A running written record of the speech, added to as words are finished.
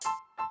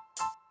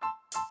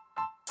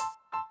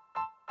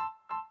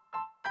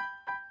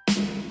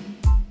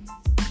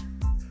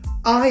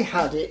I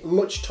had it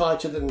much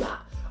tighter than that.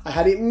 I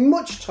had it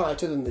much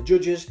tighter than the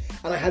judges,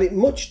 and I had it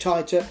much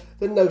tighter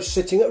than those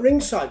sitting at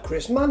ringside.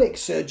 Chris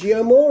Mannix,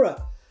 Sergio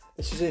Mora.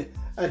 This is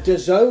a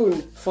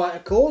DAZN fighter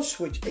course,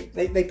 which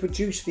they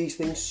produce these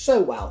things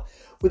so well,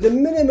 with a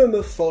minimum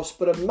of fuss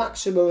but a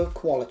maximum of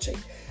quality.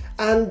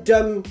 And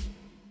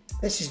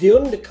this is the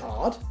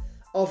undercard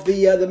of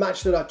the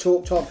match that I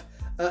talked of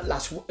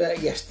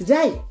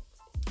yesterday.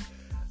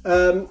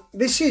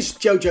 This is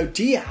Jojo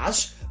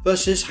Diaz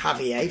versus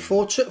Javier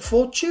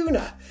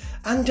Fortuna.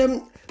 And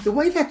the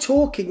way they're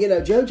talking,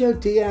 Jojo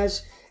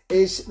Diaz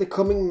is the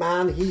coming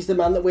man. He's the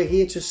man that we're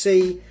here to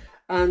see.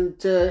 And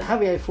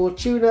Javier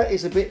Fortuna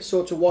is a bit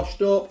sort of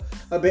washed up,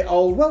 a bit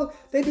old. Well,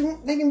 they've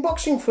been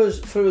boxing for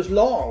as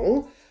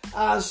long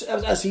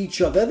as each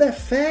other. They're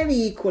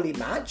fairly equally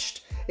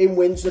matched in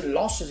wins and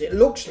losses, it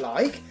looks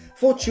like.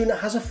 Fortuna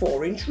has a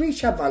 4-inch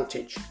reach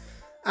advantage.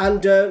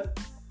 And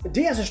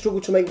Diaz has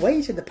struggled to make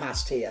weight in the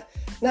past here.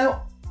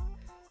 Now,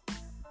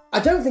 I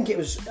think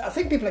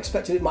people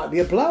expected it might be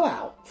a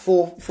blowout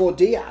for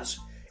Diaz.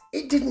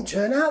 It didn't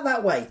turn out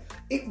that way.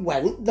 It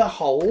went the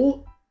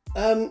whole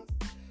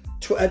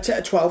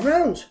 12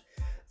 rounds.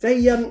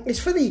 It's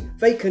for the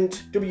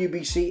vacant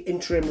WBC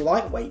interim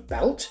lightweight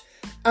belt,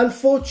 and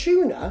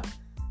Fortuna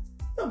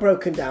not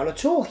broken down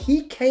at all.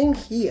 He came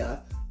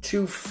here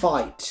to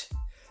fight.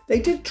 They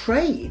did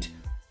trade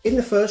in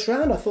the first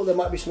round. I thought there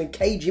might be something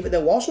cagey, but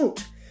there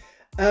wasn't.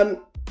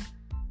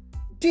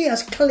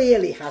 Diaz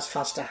clearly has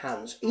faster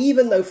hands,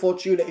 even though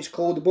Fortuna is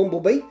called the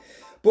Bumblebee.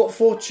 But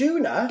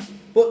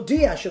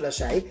Diaz, should I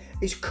say,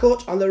 is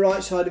cut on the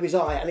right side of his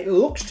eye, and it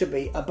looks to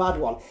be a bad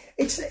one.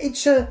 It's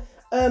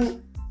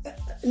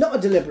not a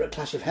deliberate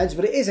clash of heads,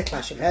 but it is a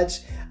clash of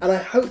heads, and I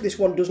hope this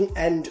one doesn't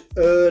end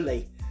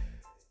early.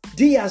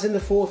 Diaz in the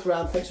 4th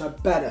round thinks I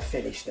better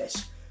finish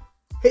this.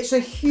 Hits a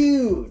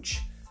huge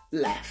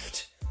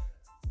left,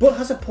 but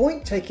has a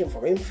point taken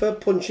from him for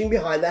punching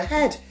behind the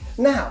head.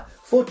 Now,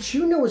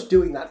 Fortuna was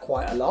doing that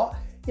quite a lot.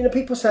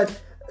 People said,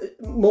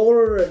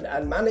 Mora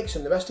and Mannix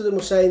and the rest of them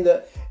were saying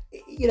that,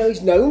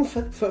 he's known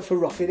for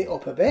roughing it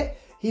up a bit.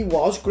 He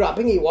was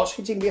grabbing, he was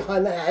hitting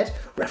behind the head.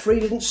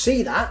 Referee didn't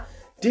see that.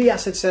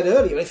 Diaz had said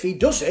earlier, if he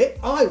does it,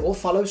 I will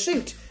follow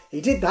suit.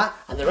 He did that,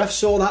 and the ref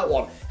saw that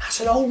one. That's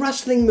an old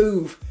wrestling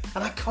move,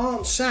 and I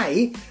can't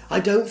say I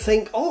don't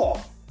think,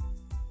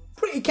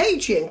 pretty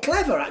cagey and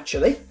clever,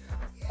 actually.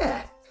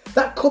 Yeah,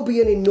 that could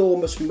be an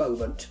enormous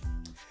moment.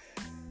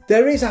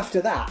 There is,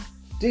 after that,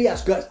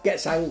 Diaz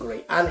gets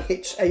angry and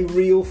hits a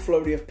real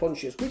flurry of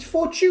punches, which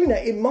Fortuna,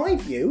 in my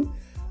view,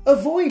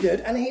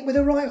 avoided and hit with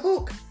a right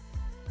hook.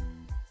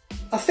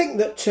 I think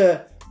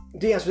that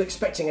Diaz was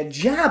expecting a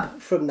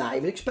jab from that. He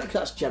was expecting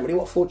that's generally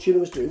what Fortuna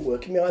was doing,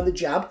 working behind the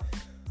jab.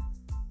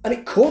 And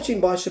it caught him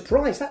by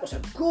surprise. That was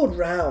a good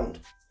round.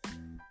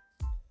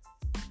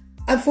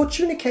 And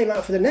Fortuna came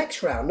out for the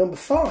next round, number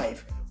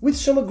 5, with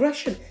some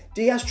aggression.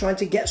 Diaz trying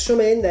to get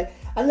some in there.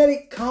 And then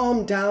it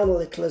calmed down a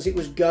little as it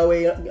was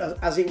going,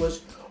 as it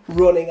was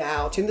running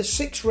out. In the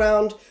 6th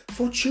round,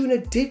 Fortuna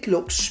did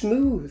look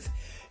smooth.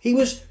 He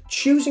was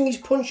choosing his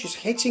punches,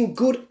 hitting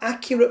good,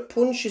 accurate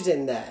punches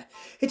in there.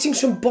 Hitting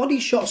some body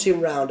shots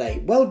in round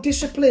 8. Well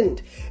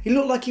disciplined. He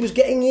looked like he was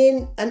getting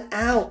in and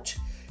out.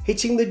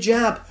 Hitting the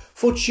jab.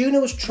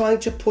 Fortuna was trying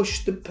to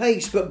push the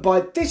pace, but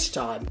by this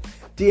time,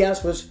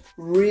 Diaz was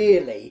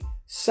really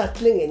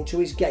settling into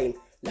his game.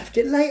 Left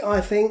it late,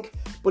 I think,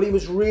 but he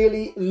was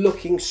really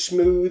looking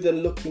smooth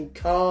and looking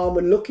calm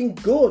and looking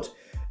good,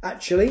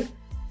 actually.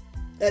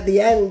 At the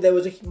end, there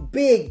was a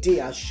big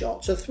Diaz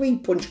shot, so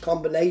 3-punch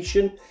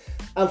combination,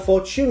 and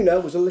Fortuna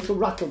was a little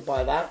rattled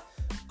by that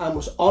and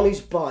was on his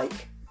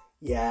bike.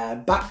 Yeah,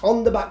 back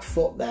on the back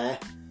foot there.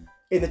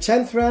 In the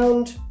 10th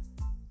round,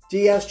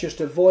 Diaz just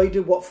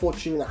avoided what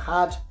Fortuna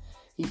had.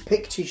 He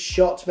picked his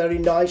shots very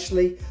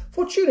nicely.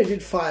 Fortuna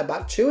did fire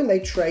back too, and they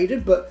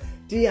traded, but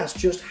Diaz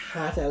just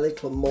had a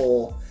little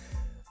more.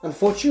 And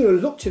Fortuna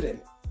looked at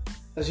him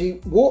as he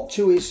walked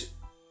to his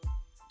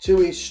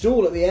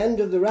stool at the end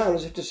of the round,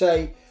 as if to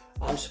say,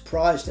 I'm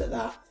surprised at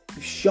that.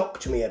 You've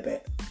shocked me a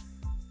bit.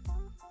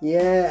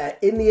 Yeah,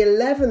 in the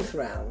 11th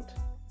round,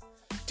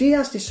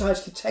 Diaz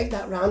decides to take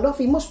that round off.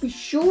 He must be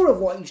sure of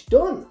what he's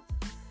done.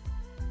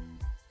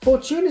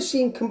 Fortuna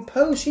seemed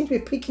composed, seemed to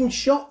be picking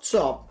shots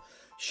up.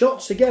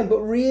 Shots again,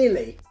 but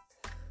really,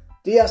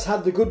 Diaz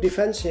had the good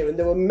defence here, and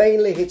they were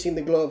mainly hitting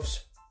the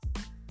gloves.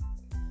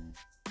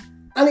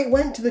 And it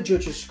went to the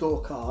judges'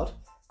 scorecard,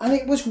 and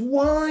it was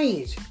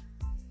wide.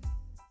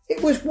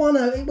 It was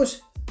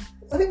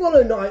I think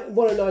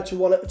 109 to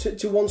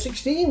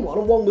 116 and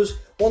one was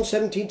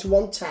 117 to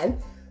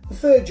 110. The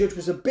third judge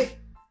was a bit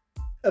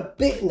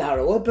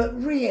narrower,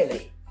 but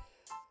really,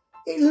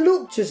 it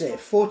looked as if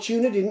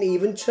Fortuna didn't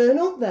even turn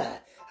up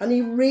there. And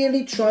he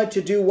really tried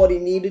to do what he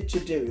needed to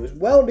do. He was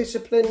well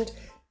disciplined.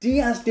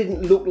 Diaz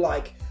didn't look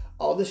like,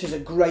 this is a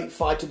great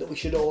fighter that we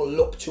should all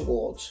look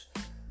towards.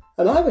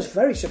 And I was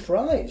very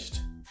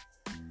surprised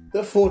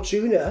that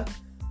Fortuna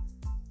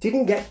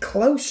didn't get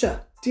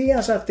closer.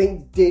 Diaz, I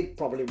think, did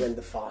probably win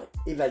the fight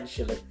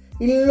eventually.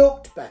 He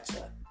looked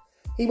better.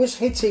 He was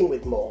hitting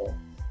with more,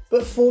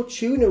 but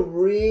Fortuna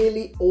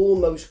really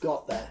almost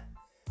got there.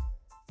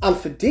 And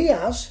for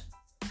Diaz,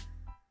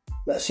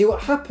 let's see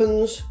what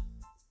happens,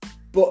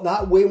 but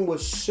that win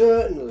was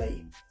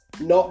certainly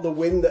not the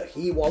win that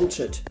he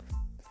wanted.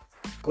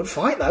 Good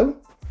fight though.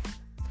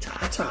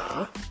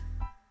 Ta-ta.